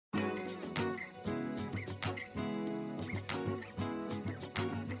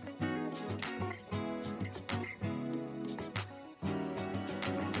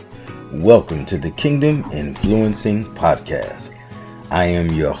Welcome to the Kingdom Influencing Podcast. I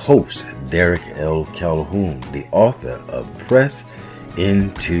am your host, Derek L. Calhoun, the author of Press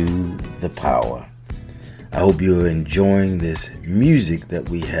Into the Power. I hope you're enjoying this music that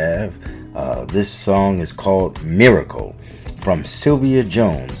we have. This song is called Miracle from Sylvia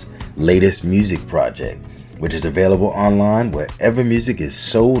Jones' latest music project, which is available online wherever music is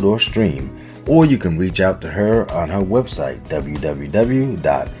sold or streamed, or you can reach out to her on her website,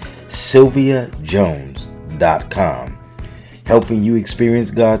 www.sylviajones.com, helping you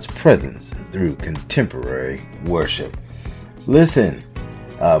experience God's presence through contemporary worship. Listen,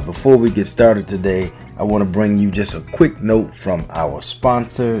 before we get started today, I want to bring you just a quick note from our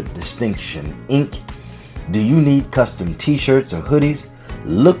sponsor, Distinction Ink. Do you need custom t-shirts or hoodies?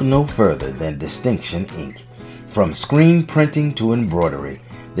 Look no further than Distinction Ink. From screen printing to embroidery,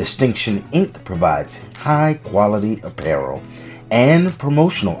 Distinction Ink provides high-quality apparel and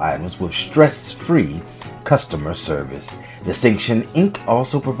promotional items with stress-free customer service. Distinction Ink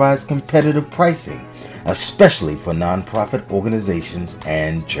also provides competitive pricing, especially for nonprofit organizations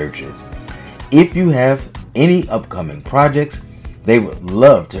and churches. If you have any upcoming projects, they would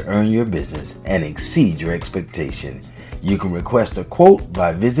love to earn your business and exceed your expectation. You can request a quote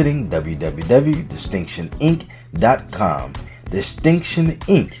by visiting www.distinctionink.com. Distinction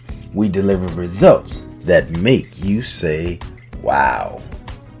Ink. We deliver results that make you say, wow.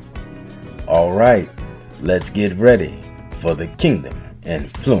 All right, let's get ready for the Kingdom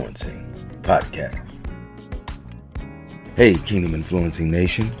Influencing Podcast. Hey, Kingdom Influencing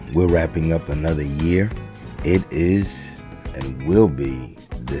Nation, we're wrapping up another year. It is and will be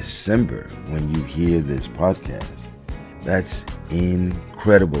December when you hear this podcast. That's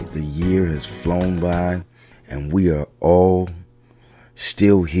incredible. The year has flown by and we are all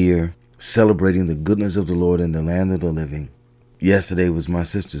still here celebrating the goodness of the Lord in the land of the living. Yesterday was my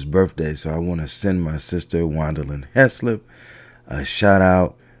sister's birthday, so I want to send my sister, Wandalyn Heslip, a shout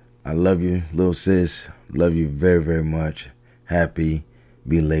out. I love you, little sis. Love you very, very much. Happy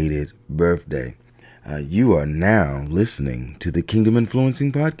belated birthday. You are now listening to the Kingdom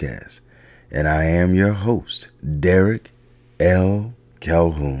Influencing Podcast, and I am your host, Derek L.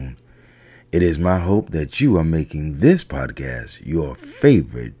 Calhoun. It is my hope that you are making this podcast your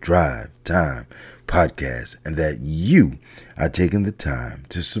favorite drive time podcast and that you are taking the time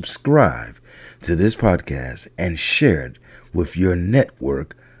to subscribe to this podcast and share it with your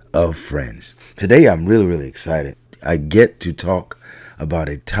network of friends. Today, I'm really excited. I get to talk about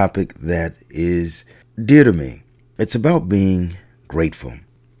a topic that is dear to me. It's about being grateful,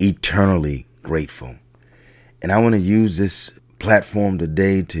 eternally grateful. And I want to use this platform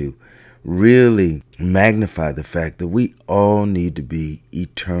today to really magnify the fact that we all need to be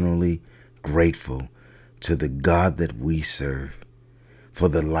eternally grateful to the God that we serve, for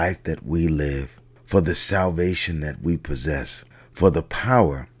the life that we live, for the salvation that we possess, for the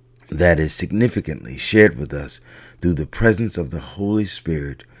power that is significantly shared with us through the presence of the Holy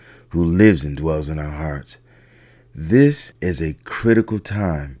Spirit who lives and dwells in our hearts. This is a critical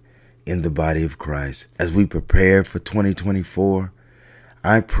time in the body of Christ. As we prepare for 2024,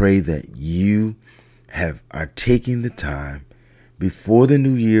 I pray that you are taking the time before the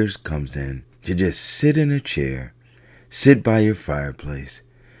New Year's comes in to just sit in a chair, sit by your fireplace,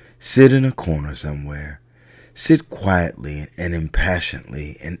 sit in a corner somewhere, sit quietly and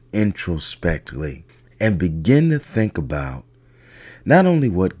impassionately and introspectively and begin to think about not only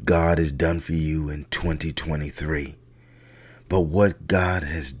what God has done for you in 2023, but what God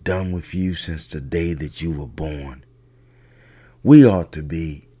has done with you since the day that you were born. We ought to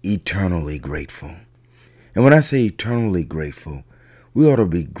be eternally grateful. And when I say eternally grateful, we ought to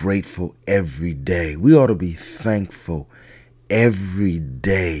be grateful every day. We ought to be thankful every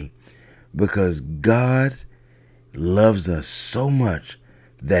day because God loves us so much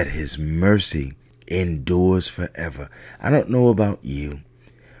that his mercy endures forever. I don't know about you,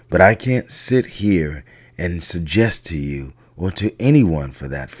 but I can't sit here and suggest to you, or to anyone for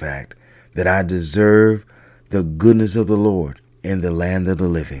that fact, that I deserve the goodness of the Lord in the land of the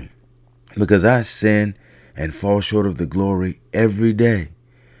living, because I sin and fall short of the glory every day,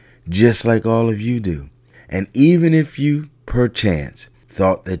 just like all of you do. And even if you perchance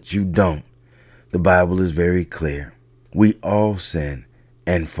thought that you don't, the Bible is very clear. We all sin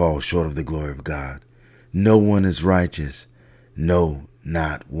and fall short of the glory of God. No one is righteous, no,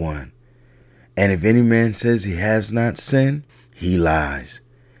 not one. And if any man says he has not sinned, he lies,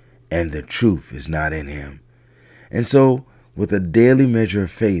 and the truth is not in him. And so, with a daily measure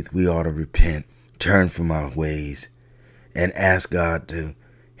of faith, we ought to repent, turn from our ways, and ask God to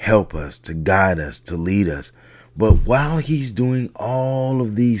help us, to guide us, to lead us, But while he's doing all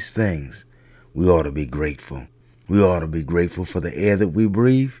of these things, we ought to be grateful. We ought to be grateful for the air that we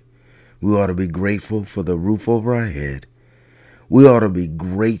breathe. We ought to be grateful for the roof over our head. We ought to be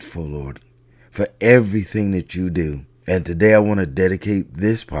grateful, Lord, for everything that you do. And today I want to dedicate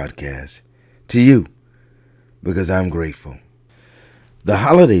this podcast to you because I'm grateful. The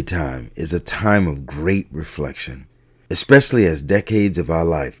holiday time is a time of great reflection, especially as decades of our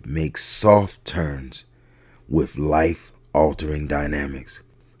life make soft turns with life-altering dynamics.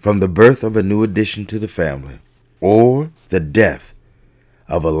 From the birth of a new addition to the family or the death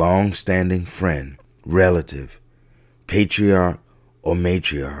of a long-standing friend, relative, patriarch, or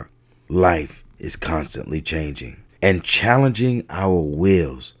matriarch, life is constantly changing and challenging our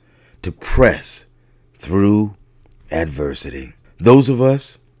wills to press through adversity. Those of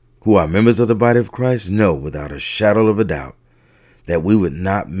us who are members of the body of Christ know without a shadow of a doubt that we would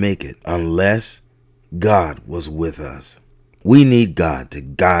not make it unless God was with us. We need God to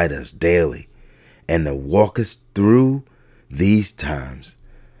guide us daily and to walk us through these times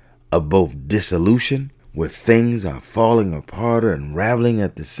of both dissolution, where things are falling apart and unraveling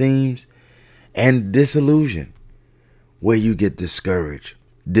at the seams, and disillusion, where you get discouraged,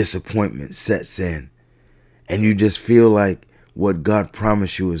 disappointment sets in, and you just feel like what God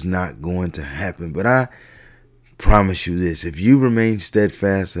promised you is not going to happen. But I promise you this: if you remain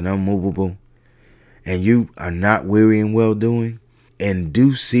steadfast and unmovable, and you are not weary in well-doing, in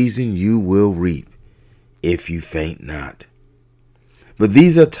due season you will reap if you faint not. But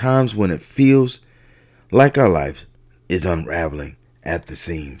these are times when it feels like our life is unraveling at the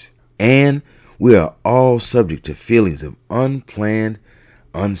seams, and we are all subject to feelings of unplanned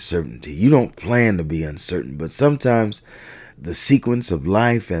uncertainty. You don't plan to be uncertain, but sometimes the sequence of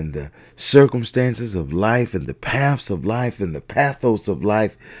life and the circumstances of life and the paths of life and the pathos of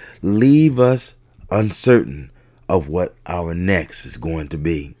life leave us uncertain of what our next is going to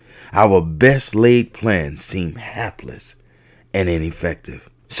be. Our best laid plans seem hapless and ineffective.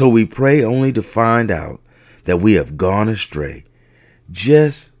 So we pray only to find out that we have gone astray,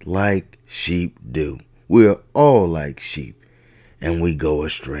 just like sheep do. We are all like sheep, and we go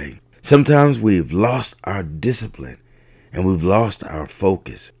astray. Sometimes we've lost our discipline and we've lost our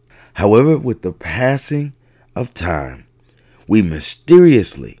focus. However, with the passing of time, we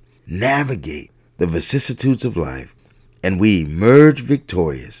mysteriously navigate the vicissitudes of life and we emerge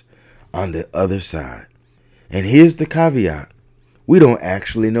victorious on the other side. And here's the caveat: we don't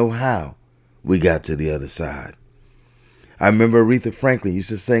actually know how we got to the other side. I remember Aretha Franklin used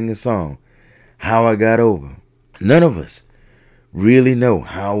to sing a song, "How I Got Over." None of us really know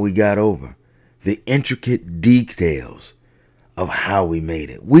how we got over, the intricate details of how we made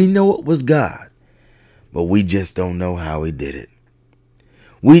it. We know it was God, but we just don't know how he did it.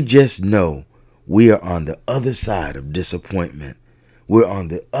 We just know we are on the other side of disappointment. We're on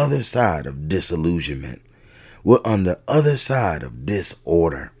the other side of disillusionment. We're on the other side of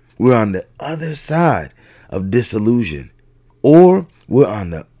disorder. We're on the other side of disillusion. Or we're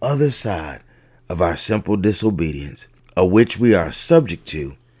on the other side of our simple disobedience, of which we are subject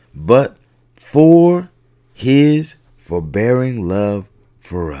to, but for his forbearing love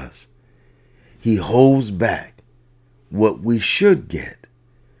for us, he holds back what we should get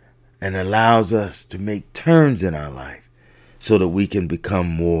and allows us to make turns in our life so that we can become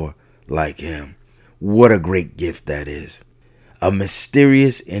more like him. What a great gift that is. A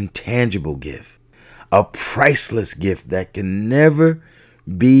mysterious, intangible gift. A priceless gift that can never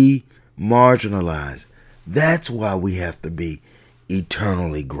be marginalized. That's why we have to be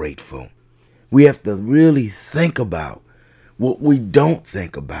eternally grateful. We have to really think about what we don't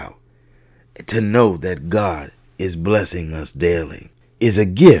think about to know that God is blessing us daily. Is a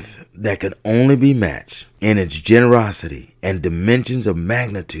gift that can only be matched in its generosity and dimensions of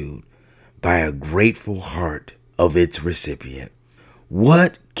magnitude by a grateful heart of its recipient.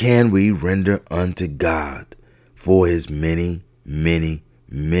 What can we render unto God for his many, many,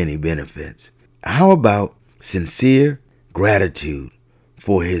 many benefits? How about sincere gratitude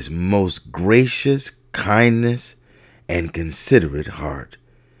for his most gracious kindness and considerate heart?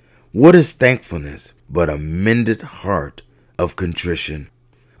 What is thankfulness but a mended heart of contrition,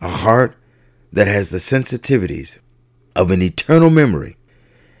 a heart that has the sensitivities of an eternal memory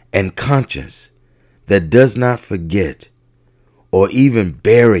and conscience that does not forget or even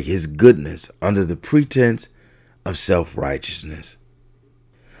bury his goodness under the pretense of self-righteousness.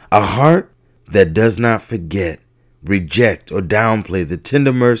 A heart that does not forget, reject, or downplay the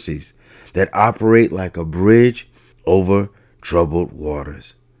tender mercies that operate like a bridge over troubled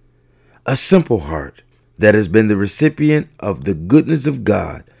waters. A simple heart that has been the recipient of the goodness of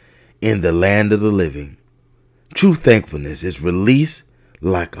God in the land of the living, True thankfulness is released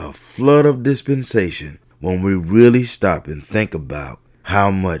like a flood of dispensation when we really stop and think about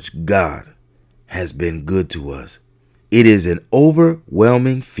how much God has been good to us. It is an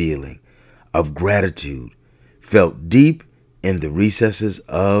overwhelming feeling of gratitude felt deep in the recesses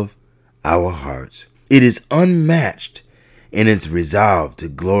of our hearts. It is unmatched in its resolve to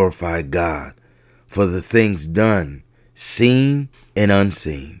glorify God for the things done, seen and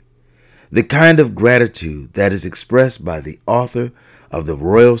unseen. The kind of gratitude that is expressed by the author of the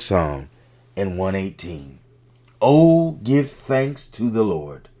Royal Psalm in 118. Oh, give thanks to the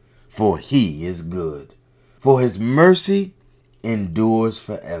Lord, for he is good, for his mercy endures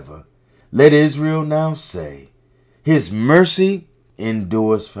forever. Let Israel now say, his mercy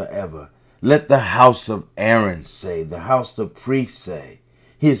endures forever. Let the house of Aaron say, the house of priests say,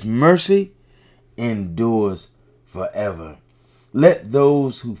 his mercy endures forever. Let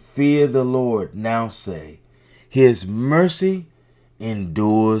those who fear the Lord now say, his mercy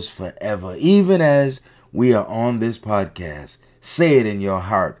endures forever. Even as we are on this podcast, say it in your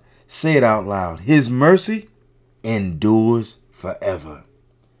heart. Say it out loud. His mercy endures forever.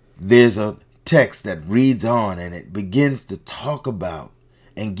 There's a text that reads on and it begins to talk about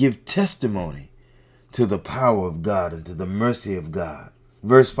and give testimony to the power of God and to the mercy of God.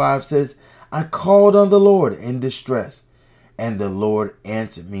 Verse 5 says, I called on the Lord in distress, and the Lord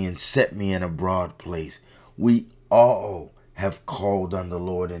answered me and set me in a broad place. We all have called on the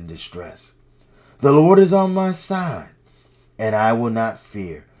Lord in distress. The Lord is on my side, and I will not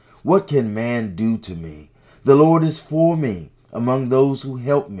fear. What can man do to me? The Lord is for me among those who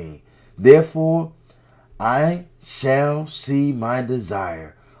help me. Therefore, I shall see my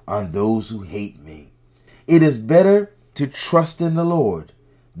desire on those who hate me. It is better to trust in the Lord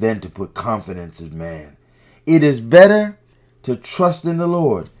than to put confidence in man. It is better to trust in the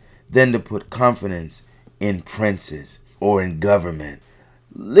Lord than to put confidence in princes or in government.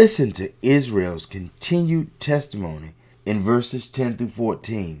 Listen to Israel's continued testimony in verses 10 through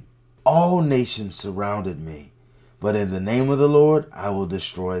 14. All nations surrounded me, but in the name of the Lord I will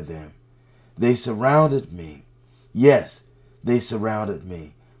destroy them. They surrounded me. Yes, they surrounded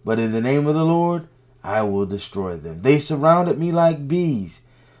me, but in the name of the Lord I will destroy them. They surrounded me like bees.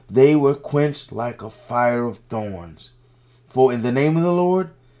 They were quenched like a fire of thorns. For in the name of the Lord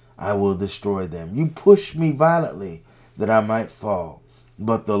I will destroy them. You pushed me violently that I might fall,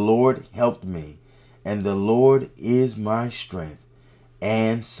 but the Lord helped me, and the Lord is my strength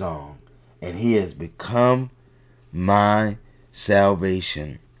and song, and he has become my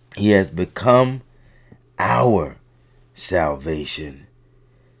salvation. He has become our salvation.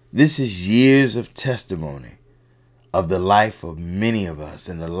 This is years of testimony of the life of many of us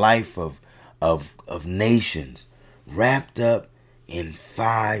and the life of nations wrapped up in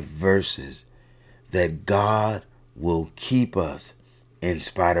 5 verses that God will keep us in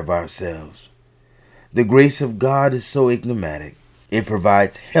spite of ourselves. The grace of God is so enigmatic. It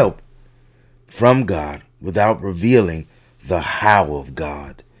provides help from God without revealing the how of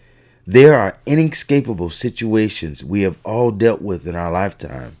God. There are inescapable situations we have all dealt with in our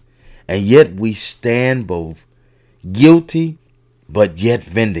lifetime, and yet we stand both guilty but yet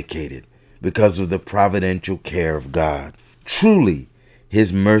vindicated because of the providential care of God. Truly,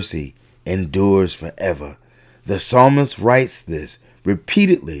 his mercy endures forever. The psalmist writes this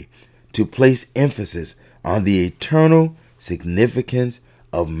repeatedly to place emphasis on the eternal significance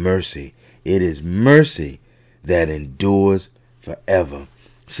of mercy. It is mercy that endures forever.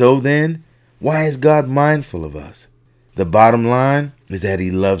 So then, why is God mindful of us? The bottom line is that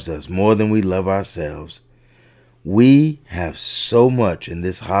he loves us more than we love ourselves. We have so much in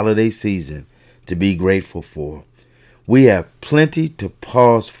this holiday season to be grateful for. We have plenty to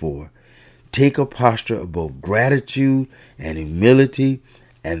pause for. Take a posture of both gratitude and humility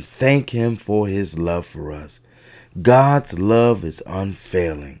and thank him for his love for us. God's love is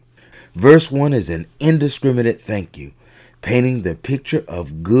unfailing. Verse 1 is an indiscriminate thank you, painting the picture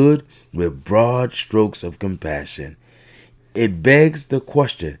of good with broad strokes of compassion. It begs the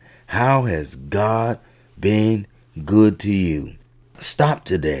question, how has God been good to you? Stop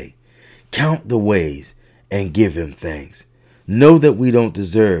today, count the ways, and give him thanks. Know that we don't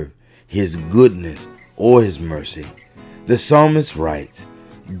deserve his goodness or his mercy. The psalmist writes,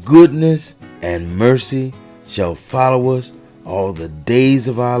 goodness and mercy shall follow us all the days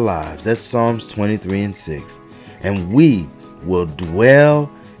of our lives. That's Psalms 23:6. And we will dwell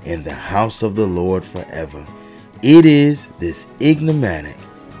in the house of the Lord forever. It is this enigmatic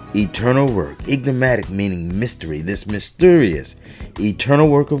eternal work, enigmatic meaning mystery, this mysterious eternal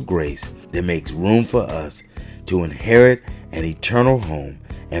work of grace that makes room for us to inherit an eternal home.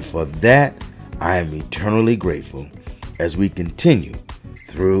 And for that, I am eternally grateful as we continue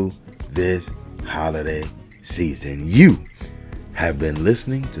through this holiday season. You have been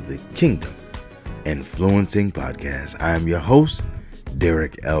listening to the Kingdom Influencing Podcast. I am your host,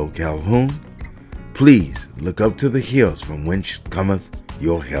 Derek L. Calhoun. Please look up to the hills from whence cometh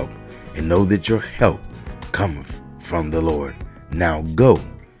your help, and know that your help cometh from the Lord. Now go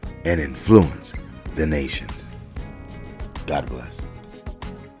and influence the nations. God bless.